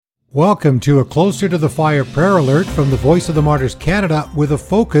Welcome to a Closer to the Fire prayer alert from the Voice of the Martyrs Canada with a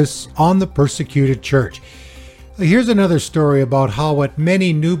focus on the persecuted church. Here's another story about how what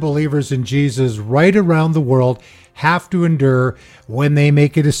many new believers in Jesus right around the world have to endure when they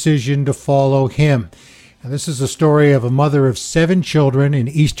make a decision to follow him. And this is a story of a mother of 7 children in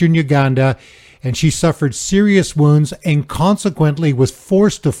eastern Uganda, and she suffered serious wounds and consequently was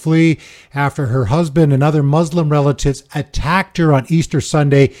forced to flee after her husband and other Muslim relatives attacked her on Easter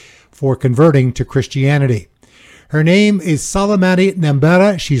Sunday for converting to Christianity. Her name is Salamati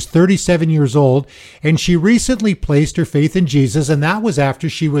Nambera. She's 37 years old, and she recently placed her faith in Jesus, and that was after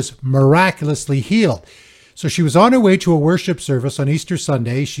she was miraculously healed. So she was on her way to a worship service on Easter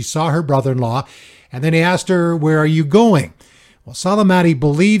Sunday. She saw her brother-in-law, and then he asked her, "Where are you going?" Well, Salamati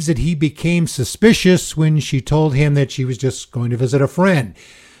believes that he became suspicious when she told him that she was just going to visit a friend.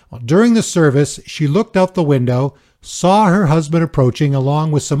 Well, during the service, she looked out the window, saw her husband approaching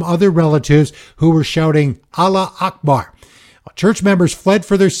along with some other relatives who were shouting, "Allah Akbar." Well, church members fled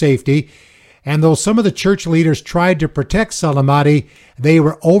for their safety, and though some of the church leaders tried to protect Salamati, they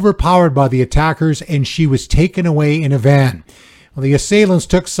were overpowered by the attackers and she was taken away in a van. Well, the assailants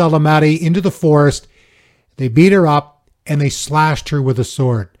took Salamati into the forest, they beat her up, and they slashed her with a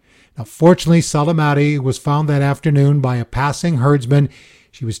sword. Now, fortunately, Salamati was found that afternoon by a passing herdsman.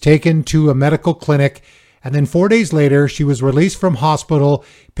 She was taken to a medical clinic, and then 4 days later, she was released from hospital,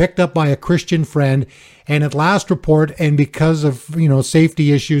 picked up by a Christian friend, and at last report, and because of,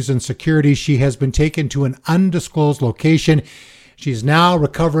 safety issues and security, she has been taken to an undisclosed location. She's now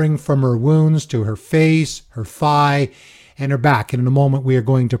recovering from her wounds to her face, her thigh, and her back. And in a moment, we are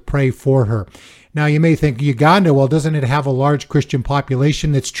going to pray for her. Now, you may think, Uganda, well, doesn't it have a large Christian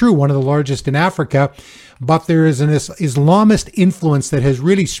population? It's true, one of the largest in Africa, but there is an Islamist influence that has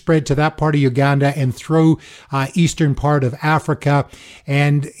really spread to that part of Uganda and through eastern part of Africa,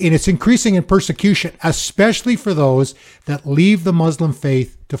 and it's increasing in persecution, especially for those that leave the Muslim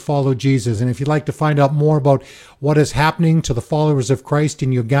faith to follow Jesus. And if you'd like to find out more about what is happening to the followers of Christ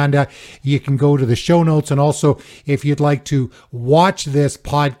in Uganda, you can go to the show notes. And also, if you'd like to watch this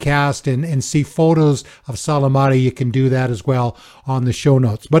podcast and see photos of Salamati, you can do that as well on the show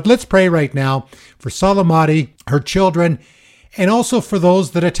notes. But let's pray right now for Salamati, her children, and also for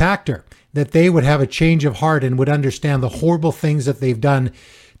those that attacked her, that they would have a change of heart and would understand the horrible things that they've done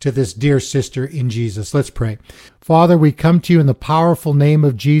to this dear sister in Jesus. Let's pray. Father, we come to you in the powerful name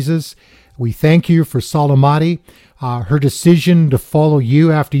of Jesus. We thank you for Salamati, her decision to follow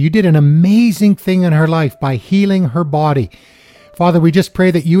you after you did an amazing thing in her life by healing her body. Father, we just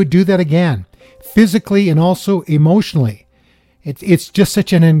pray that you would do that again, physically and also emotionally. It's just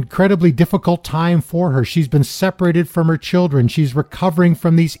such an incredibly difficult time for her. She's been separated from her children. She's recovering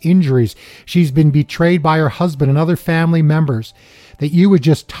from these injuries. She's been betrayed by her husband and other family members. That you would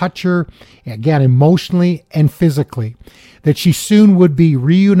just touch her, again, emotionally and physically. That she soon would be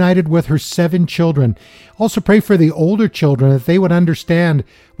reunited with her 7 children. Also pray for the older children, that they would understand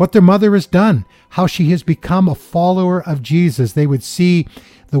what their mother has done, how she has become a follower of Jesus. They would see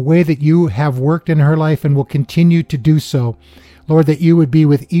the way that you have worked in her life and will continue to do so. Lord, that you would be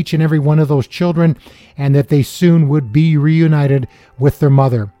with each and every one of those children and that they soon would be reunited with their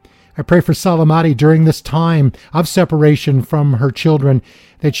mother. I pray for Salamati during this time of separation from her children,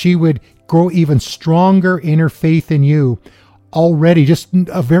 that she would grow even stronger in her faith in you. Already, just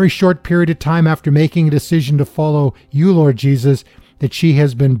a very short period of time after making a decision to follow you, Lord Jesus, that she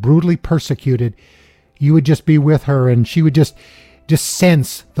has been brutally persecuted. You would just be with her, and she would just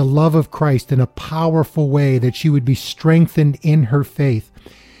sense the love of Christ in a powerful way, that she would be strengthened in her faith.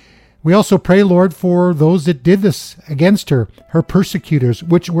 We also pray, Lord, for those that did this against her, her persecutors,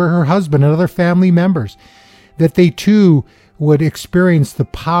 which were her husband and other family members, that they too would experience the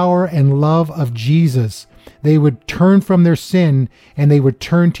power and love of Jesus. They would turn from their sin and they would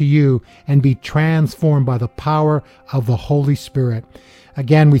turn to you and be transformed by the power of the Holy Spirit.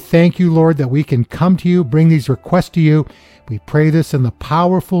 Again, we thank you, Lord, that we can come to you, bring these requests to you. We pray this in the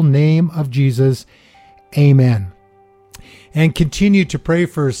powerful name of Jesus. Amen. And continue to pray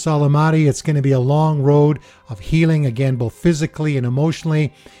for Salamati. It's going to be a long road of healing, again, both physically and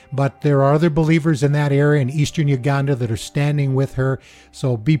emotionally. But there are other believers in that area in eastern Uganda that are standing with her.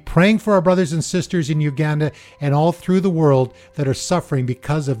 So be praying for our brothers and sisters in Uganda and all through the world that are suffering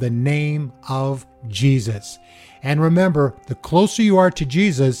because of the name of Jesus. And remember, the closer you are to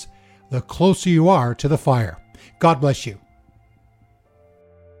Jesus, the closer you are to the fire. God bless you.